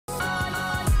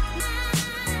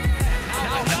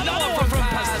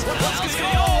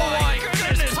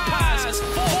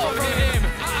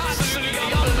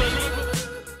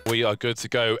we are good to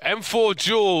go. M4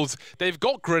 Jules, they've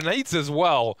got grenades as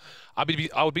well.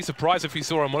 I would be surprised if we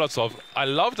saw a Molotov. I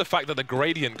love the fact that the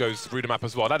gradient goes through the map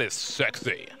as well. That is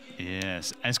sexy.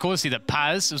 Yes, and it's cool to see that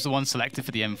Paz was the one selected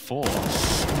for the M4.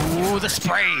 Ooh, the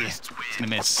spray! He's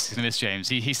gonna miss. He's gonna miss, James.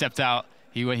 He stepped out.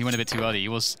 He went a bit too early. He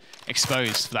was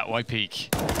exposed for that white peak.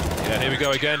 Yeah, here we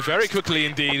go again. Very quickly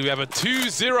indeed. We have a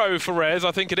 2-0 for Rez.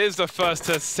 I think it is the first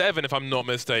to 7, if I'm not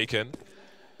mistaken.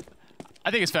 I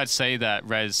think it's fair to say that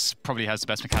Rez probably has the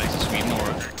best mechanics in Sweden,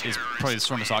 or is probably the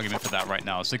strongest argument for that right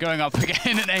now. So going up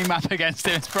again an aim map against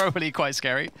him is probably quite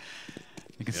scary.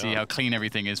 You can see how clean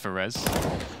everything is for Rez.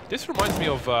 This reminds me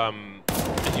of a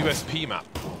USP map.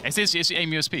 It's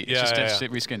aim USP. It's just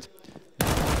reskinned.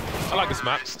 I like this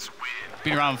map.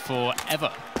 Been around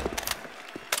forever.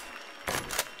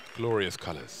 Glorious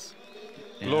colours.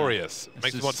 Yeah. Glorious.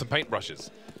 Makes me want some paintbrushes.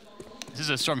 This is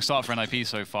a strong start for NIP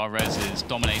so far. Rez is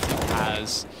dominating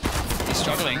as he's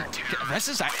struggling. Rez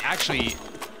is actually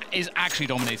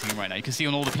dominating him right now. You can see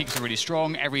on all the peaks are really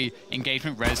strong. Every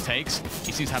engagement Rez takes,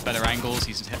 he seems to have better angles.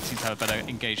 He seems to have better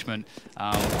engagement.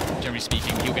 Generally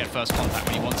speaking, he'll get first contact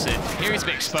when he wants it. Here he's a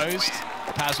bit exposed.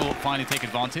 Paz will finally take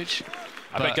advantage.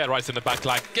 I bet Get Right's in the back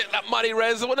like, get that money,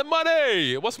 Rez, I want the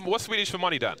money! What's Swedish for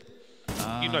money, Dan?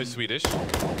 You know Swedish.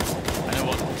 I know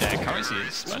what their currency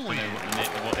is, but I don't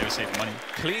know what they would say for money.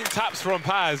 Clean taps from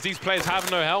Paz. These players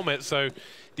have no helmet, so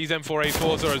these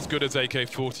M4A4s are as good as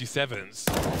AK-47s.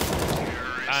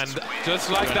 And just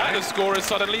like that, the score is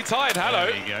suddenly tied.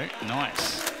 Hello. There you go.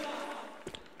 Nice.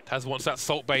 Taz wants that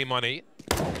Salt Bay money.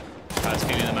 Paz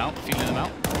feeling them out,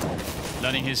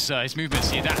 learning his movements.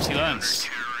 He adapts, he learns.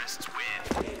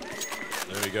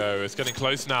 There we go. It's getting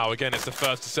close now. Again, it's the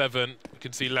first to 7. You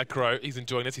can see Lecro. He's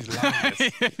enjoying this. He's loving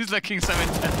this. He's looking so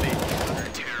intently.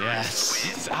 Yes.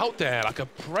 He's out there like a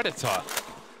predator.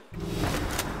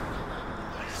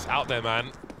 He's out there,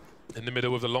 man. In the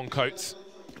middle with the long coats.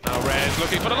 Now Rez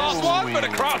looking for the last one, but a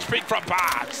crouch peek from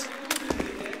Paz.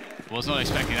 Was not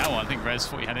expecting that one. I think Rez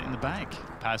thought he had it in the bag.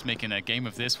 Paz making a game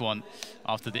of this one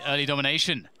after the early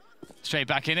domination. Straight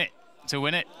back in it to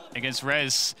win it against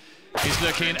Rez. He's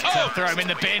looking to throw him in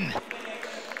the bin.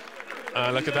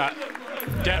 Look at that.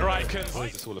 Get Right. What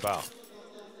is this all about?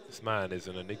 This man is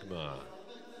an enigma.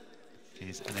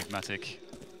 He's enigmatic.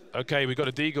 Okay, we've got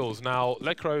a Deagles. Now,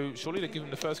 Lecro, surely they give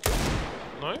him the first kill?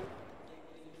 No?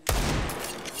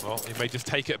 Well, he may just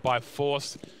take it by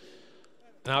force.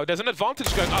 Now, there's an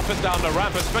advantage going up and down the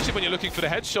ramp, especially when you're looking for the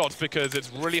headshots, because it's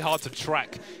really hard to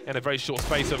track in a very short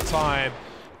space of time.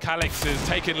 Calix is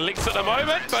taking licks at the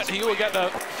moment, but he will get the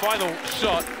final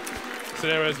shot. So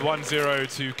there is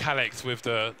 1-0 to Calix with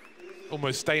the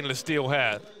almost stainless steel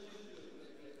hair.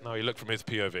 Now you look from his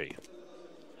POV.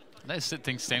 I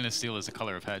think stainless steel is the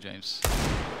color of hair, James.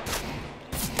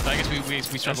 But I guess we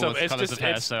struggle with colors of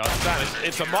hair, so...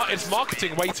 It's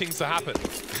marketing waiting to happen.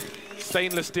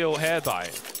 Stainless steel hair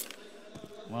dye.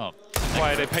 Well... That's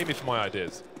why they pay me for my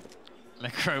ideas.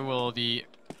 Lecro will be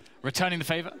returning the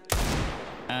favor.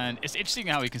 And it's interesting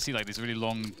how we can see like these really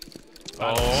long...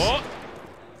 Oh,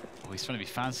 he's trying to be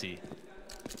fancy.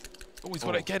 Oh, he's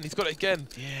got it again. He's got it again.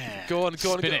 Yeah. Go on,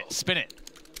 go on. Spin it, spin it.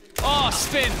 Oh,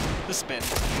 spin! The spin.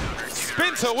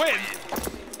 Spin to win.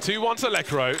 2-1 to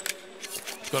Lecro.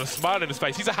 He's got a smile in his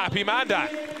face. He's a happy man, Dan.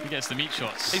 He gets the meat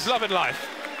shots. He's loving life.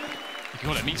 You can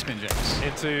call it meat spin, James.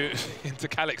 Into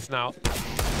Calix now.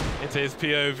 Into his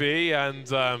POV, and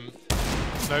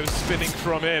no spinning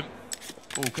from him.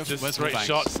 Oh, just straight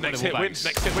shots. Next hit wins.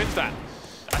 Next hit wins that.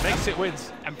 Next hit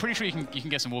wins. I'm pretty sure you can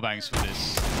get some wall bangs for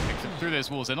this. Through those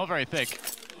walls. They're not very thick.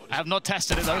 I have not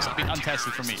tested it, those have been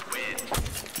untested from me.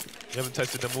 You haven't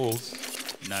tested them walls?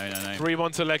 No.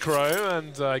 3-1 to Lecro,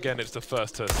 and again, it's the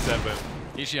first to 7.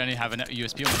 You usually only have a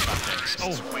USP on this map,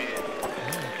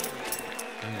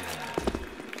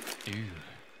 James.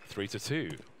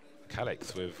 3-2.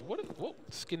 Calix with... What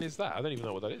skin is that? I don't even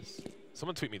know what that is.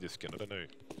 Someone tweet me this skin, I don't know.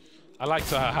 I like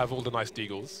to have all the nice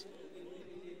deagles.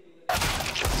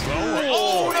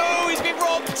 Oh no, he's been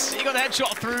robbed! He got a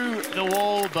headshot through the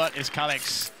wall, but it's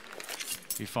Calix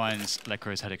who finds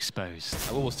Lecro's head exposed.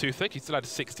 That wall was too thick, he still had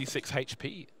 66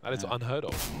 HP. That is unheard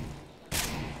of.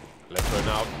 Lecro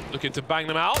now looking to bang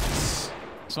them out.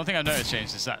 So one thing I've noticed,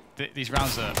 James, is that these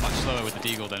rounds are much slower with the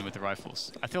deagle than with the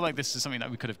rifles. I feel like this is something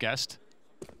that we could have guessed,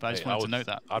 but I just wanted to note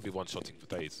that. I'd be one-shotting for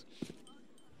days.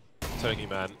 I'm telling you,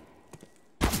 man.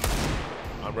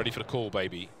 I'm ready for the call,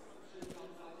 baby.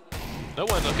 No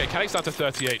one. Okay, Calix down to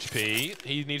 30 HP.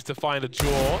 He needs to find a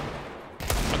jaw,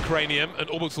 a cranium, an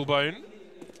orbital bone,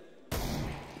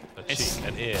 a cheek,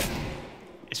 an ear.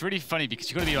 it's really funny because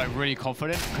you've got to be like really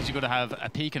confident because you've got to have a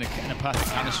peek and a perfect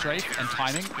counter strafe and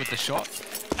timing with the shot.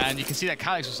 And you can see that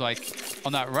Calix was like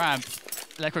on that ramp.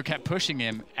 Lekro kept pushing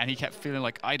him, and he kept feeling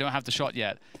like, I don't have the shot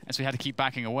yet. And so he had to keep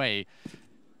backing away.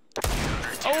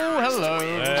 Oh, hello.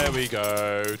 There we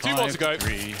go. 2 more to go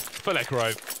 5-3 for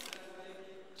Lekro.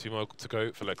 2 more to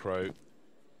go for Lekro.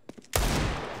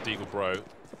 Deagle bro.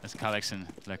 As Calix and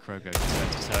Lekro go toe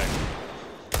to toe.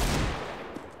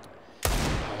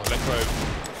 Oh, Lekro,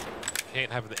 he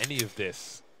ain't having any of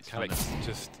this. Calix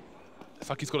just, it's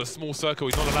like he's got a small circle.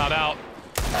 He's not allowed out.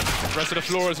 The rest of the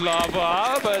floor is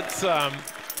lava, but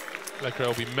Lekro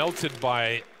will be melted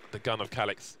by the gun of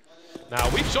Calix. Now,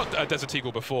 we've shot a Desert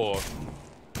Eagle before.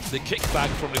 The kickback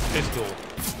from this pistol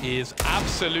is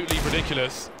absolutely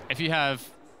ridiculous. If you have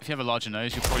a larger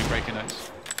nose, you'll probably break a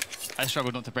nose. I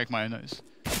struggled not to break my own nose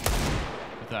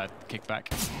with that kickback.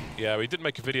 Yeah, we did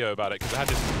make a video about it because it had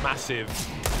this massive,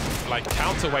 like,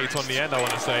 counterweight on the end, I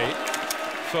want to say.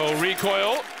 Full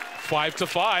recoil,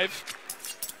 5-5.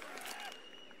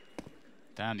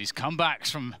 Damn, these comebacks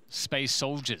from Space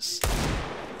Soldiers.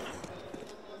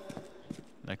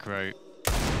 Lekro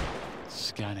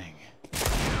scanning.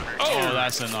 Oh,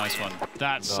 that's a nice one.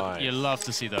 That's nice. You love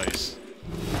to see those.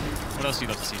 What else do you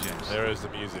love to see, James? There is the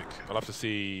music. I love to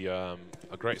see a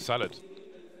great salad.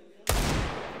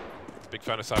 Big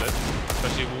fan of salad,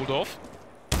 especially Waldorf.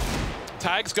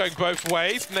 Tags going both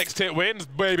ways. Next hit wins,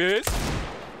 babies.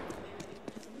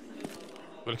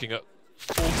 We're looking at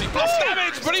 40 plus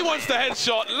damage, but he wants the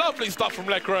headshot. Lovely stuff from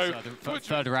Lekro. So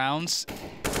third rounds.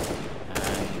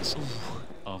 And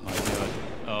oh my god.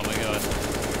 Oh my god.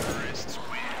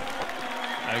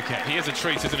 Okay. He is a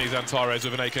treat, isn't he, Xantares,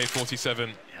 with an AK-47.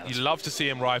 Yeah, you love to see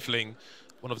him rifling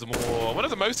one of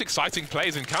the most exciting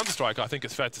plays in Counter-Strike, I think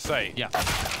it's fair to say. Yeah.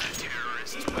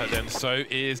 And then so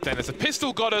is Dennis. A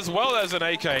pistol god as well as an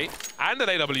AK and an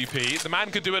AWP. The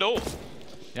man could do it all.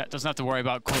 Yeah, doesn't have to worry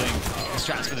about calling the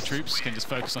strats for the troops, can just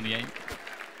focus on the aim.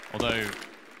 Although,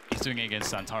 he's doing it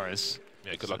against Xantares.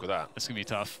 Yeah, good luck with that. It's going to be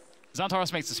tough.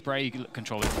 Xantares makes the spray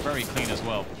control very clean as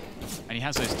well. And he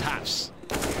has those taps.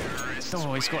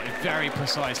 Oh, he's got a very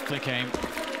precise flick aim.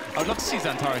 I'd love to see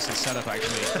Xantares' setup,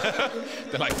 actually.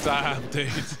 They're like, damn, dude.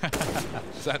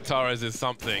 Xantares is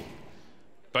something.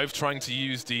 Both trying to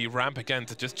use the ramp again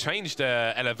to just change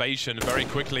their elevation very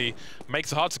quickly.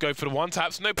 Makes it hard to go for the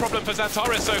one-taps. No problem for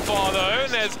Xantares so far, though.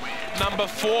 And there's number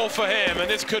 4 for him, and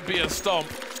this could be a stomp.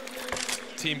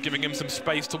 Team giving him some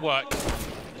space to work.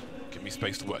 Give me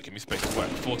space to work, give me space to work.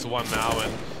 4-1 now,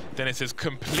 and Dennis is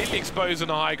completely exposed on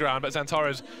the high ground, but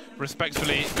Xantares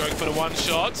respectfully going for the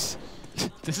one-shots.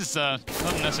 This is not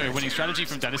necessarily a winning strategy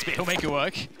from Dennis, but he'll make it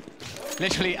work.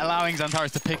 Literally allowing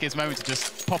Xantares to pick his moment to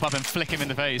just pop up and flick him in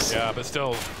the face. Yeah, but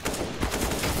still,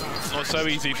 not so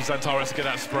easy for Xantares to get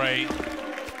that spray.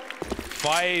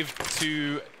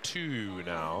 5-2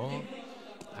 now.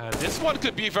 And this one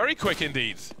could be very quick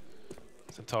indeed.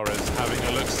 Xantares having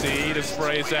a look-see. The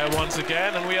spray is there once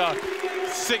again, and we are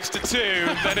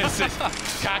 6-2. Dennis is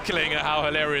cackling at how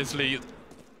hilariously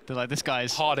like, this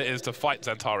guy's hard it is to fight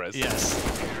Xantares. Yes.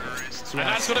 And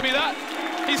that's going to be that.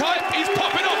 He's hype. He's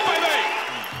popping off, baby.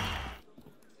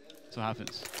 That's what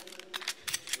happens.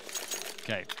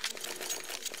 Okay.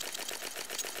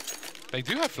 They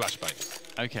do have flashbangs.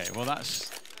 Okay, well,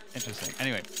 that's interesting.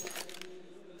 Anyway,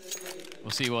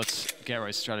 we'll see what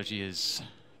Gero's strategy is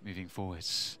moving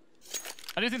forwards.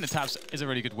 I do think the taps is a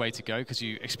really good way to go because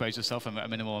you expose yourself in a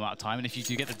minimal amount of time, and if you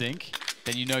do get the dink,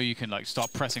 then you know you can like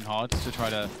start pressing hard to try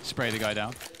to spray the guy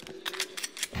down.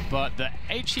 But the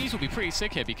HEs will be pretty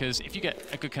sick here because if you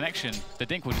get a good connection, the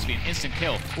dink will just be an instant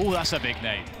kill. Oh, that's a big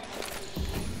nade.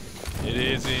 It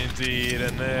is indeed,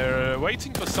 and they're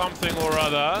waiting for something or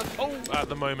other at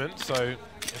the moment, so I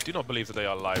do not believe that they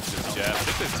are live just yet.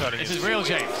 This is turning This is real,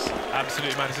 James.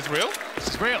 Absolutely, man. This is real? This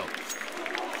is real.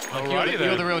 Alrighty,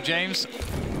 you're the real James.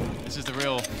 This is the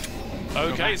real.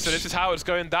 Okay, so this is how it's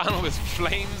going down with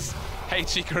flames,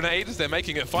 HE grenades. They're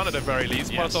making it fun at the very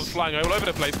least. Yes. Molotovs flying all over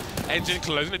the place. Engine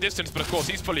closing the distance, but of course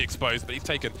he's fully exposed, but he's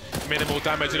taken minimal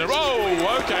damage in a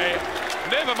row. Okay,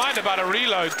 never mind about a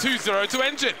reload. 2-0 to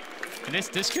Engine. And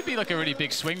this could be like a really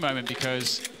big swing moment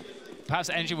because perhaps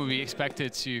Engine would be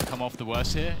expected to come off the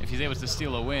worst here. If he's able to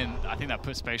steal a win, I think that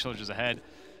puts Space Soldiers ahead,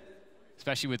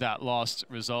 especially with that last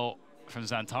result from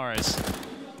Xantares.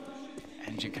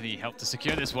 Engine, can he help to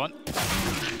secure this one?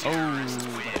 Oh,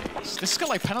 this has got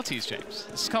like penalties, James.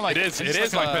 This is kind of like it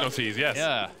is like penalties, yes.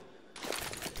 Yeah.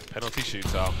 Penalty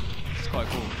shootout. It's quite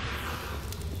cool.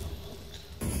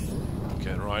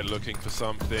 Okay, right, looking for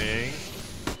something.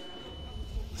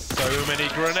 So many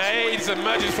grenades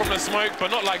emerges from the smoke,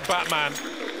 but not like Batman.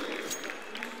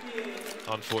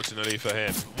 unfortunately for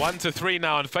him. 1-3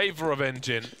 now in favor of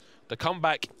Engine. The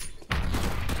comeback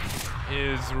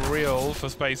is real for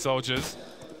Space Soldiers.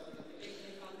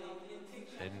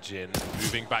 Engine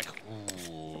moving back.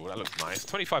 Ooh, that looks nice.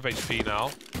 25 HP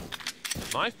now.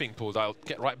 Knife being pulled out.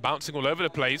 Get right, bouncing all over the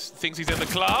place. Thinks he's in the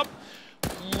club.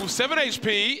 Ooh, 7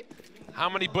 HP. How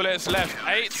many bullets left?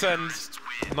 8, and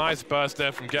nice burst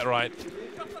there from Get Right.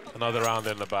 Another round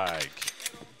in the bag.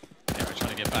 Yeah, we're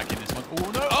trying to get back in this one.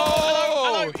 Oh, no!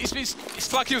 Oh! Hello.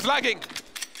 It's like he was lagging.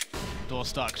 Door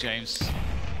stuck, James.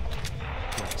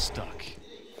 Door stuck.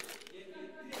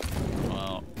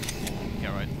 Well,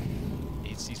 Get Right.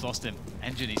 He's lost him.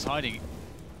 Engine, he's hiding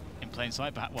in plain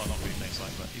sight. Well, not really plain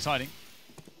sight, but he's hiding.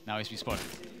 Now he's been spotted.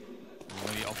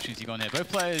 Really opportunity gone here.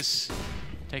 Both players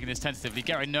taking this tentatively.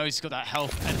 Get Right knows he's got that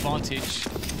health advantage.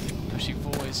 Pushing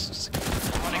forwards. Just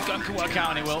running gun can work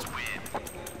out, and it will.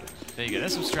 There you go.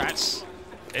 There's some strats.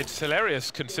 It's hilarious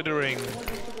considering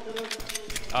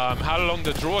how long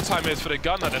the draw time is for the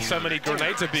gun. There's so many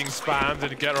grenades are being spammed,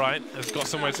 and Get Right has got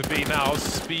somewhere to be now,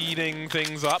 speeding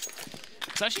things up.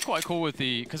 It's actually quite cool with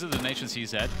because of the nature of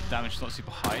CZ, damage is not super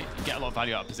high. You get a lot of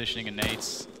value out of positioning and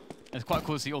nades. It's quite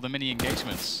cool to see all the mini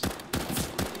engagements.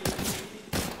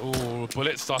 Ooh,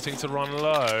 bullets starting to run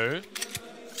low.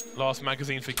 Last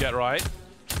magazine for Get Right.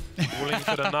 Falling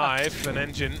for the knife, and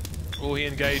Engine, will he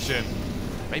engage in?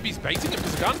 Maybe he's baiting him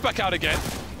because the gun's back out again.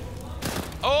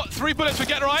 Oh, 3 bullets for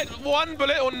Get Right. 1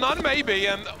 bullet or none maybe,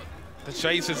 and the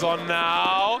chase is on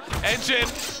now. Engine,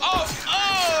 oh!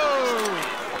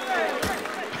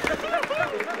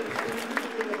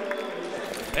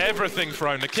 Everything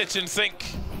thrown, the kitchen sink.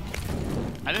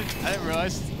 I didn't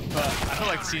realize, but I feel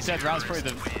like the CZ round's probably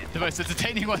the most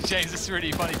entertaining one, James. It's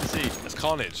really funny to see. It's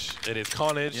carnage. It is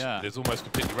carnage. Yeah. It is almost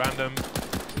completely random.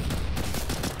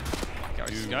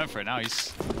 Garrett's going for it now.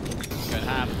 He's going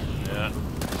ham. Yeah.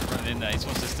 Running in there. He just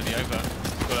wants this to be over.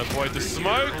 Got to avoid the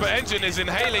smoke, but Engine is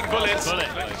inhaling bullets. Bullet.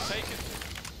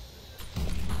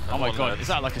 Oh my god, is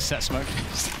that like a set smoke?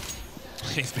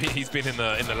 He's been in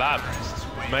the lab.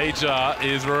 Major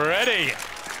is ready.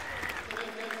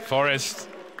 Forrest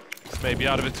is maybe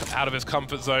out of his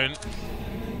comfort zone.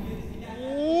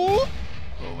 Ooh.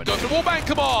 Go for the wallbang,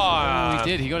 come on! Oh, he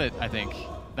did, he got it, I think.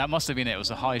 That must have been it. It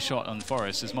was a high shot on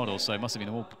Forrest's model, so it must have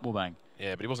been a wallbang.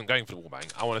 Yeah, but he wasn't going for the wallbang.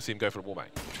 I want to see him go for the wallbang.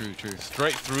 True, true.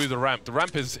 Straight through the ramp. The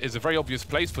ramp is a very obvious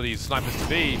place for these snipers to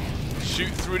be.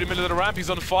 Shoot through the middle of the ramp, he's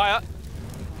on fire.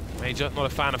 Major, not a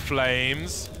fan of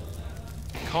flames.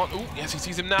 Can't, ooh, yes, he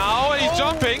sees him now, and he's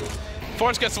jumping.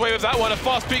 Forrest gets away with that one. A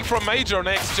fast peek from Major on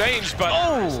the exchange, but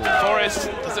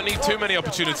Forrest doesn't need too many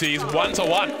opportunities.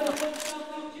 1-1.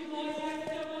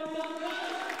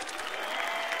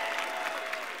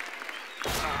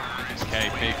 Okay,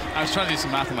 peek. I was trying to do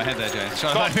some math in my head there, James.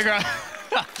 Trying to figure out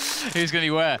who's going to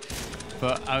be where.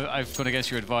 But I've gone against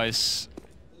your advice.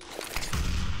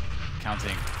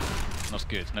 Counting. Not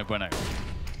good. No bueno.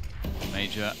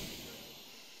 Major.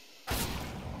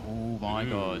 Oh my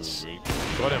god.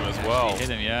 Got him as well. Hit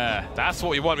him, yeah. That's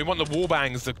what we want. We want the wall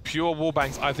bangs, the pure wall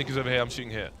bangs. I think is over here. I'm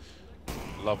shooting here.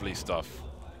 Lovely stuff.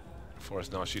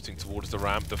 Forrest now shooting towards the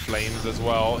ramp, the flames as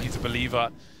well. He's a believer.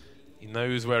 He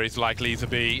knows where he's likely to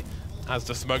be. As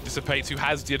the smoke dissipates, who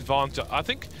has the advantage? I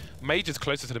think Major's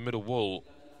closer to the middle wall.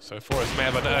 So Forrest may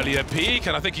have an earlier peek,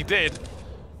 and I think he did.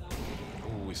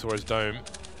 Ooh, we saw his dome.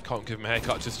 Can't give him a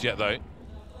haircut just yet, though.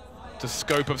 The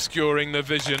scope obscuring the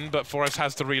vision, but Forrest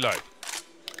has to reload.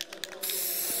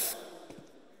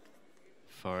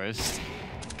 Forrest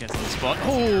gets to the spot.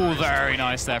 Oh, very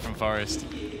nice there from Forrest.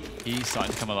 He's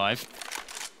starting to come alive.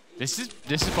 This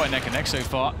is quite neck and neck so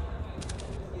far.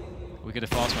 We get a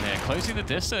fast one here. Closing the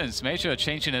distance. Major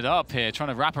changing it up here, trying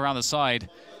to wrap around the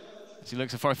side. As he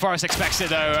looks at Forrest. Forrest expects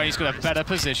it though, and he's got a better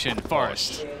position.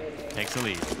 Forrest takes the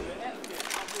lead.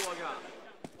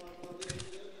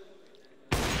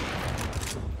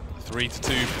 Three to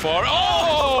 2 for.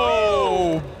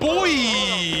 Oh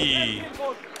boy!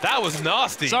 That was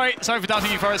nasty. Sorry for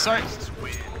doubting you, Forrest. Sorry.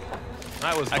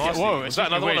 That was nasty. Whoa, was that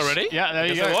another one already? Yeah, there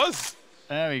you go. Yes, it was.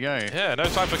 There we go. Yeah, no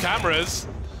time for cameras.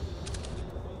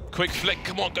 Quick flick.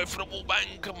 Come on, go for the wall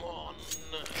bang. Come on.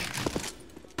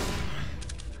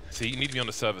 See, you need me on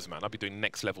the servers, man. I'll be doing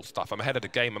next level stuff. I'm ahead of the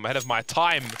game. I'm ahead of my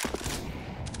time.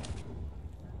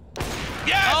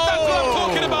 Yes, that's what I'm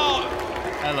talking about.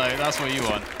 Hello, that's what you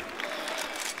want.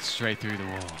 Straight through the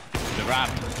wall. The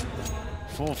ramp.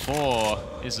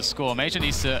 4-4 is the score. Major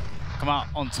needs to come out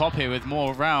on top here with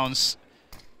more rounds.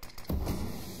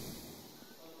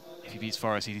 If he beats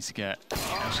Forrest, he needs to get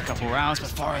a couple rounds, but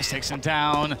Forrest takes him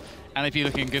down. And they'd be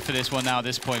looking good for this one now at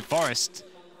this point. Forrest,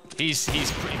 he's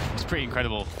pretty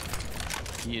incredible.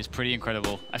 He is pretty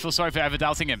incredible. I feel sorry for ever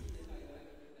doubting him.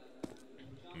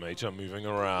 Major moving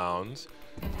around.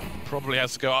 Probably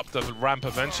has to go up the ramp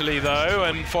eventually, though,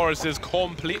 and Forrest is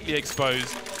completely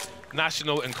exposed.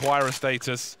 National Enquirer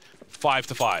status,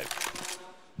 5-5.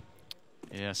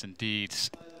 Yes, indeed.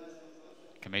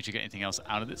 Can Major get anything else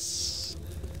out of this?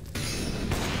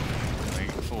 Going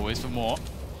forwards for more.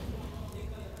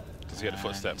 Does he get a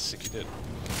footstep? I think he did.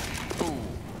 Ooh.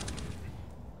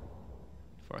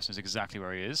 Forrest knows exactly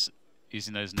where he is.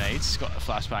 Using those nades. He's got a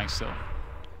flashbang still.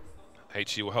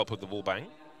 HE will help with the wall bang.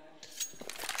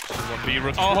 Should be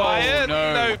required. Oh,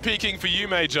 no. No peeking for you,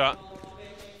 Major.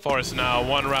 Forrest now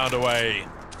 1 round away.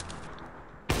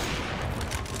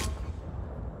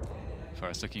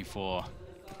 Forrest looking for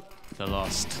the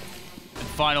last and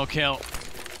final kill.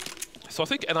 So I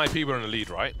think NIP were in the lead,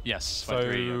 right? Yes. So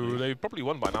they probably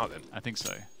won by now then. I think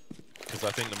so. Because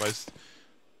I think the most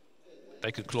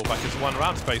they could claw back is 1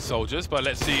 round, Space Soldiers. But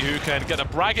let's see who can get the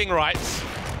bragging rights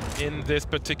in this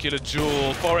particular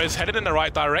duel. Forrest headed in the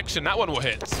right direction. That one will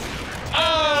hit.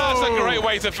 Oh, that's a great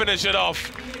way to finish it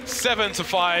off.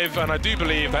 7-5, and I do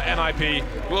believe that NIP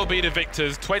will be the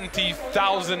victors.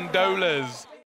 $20,000.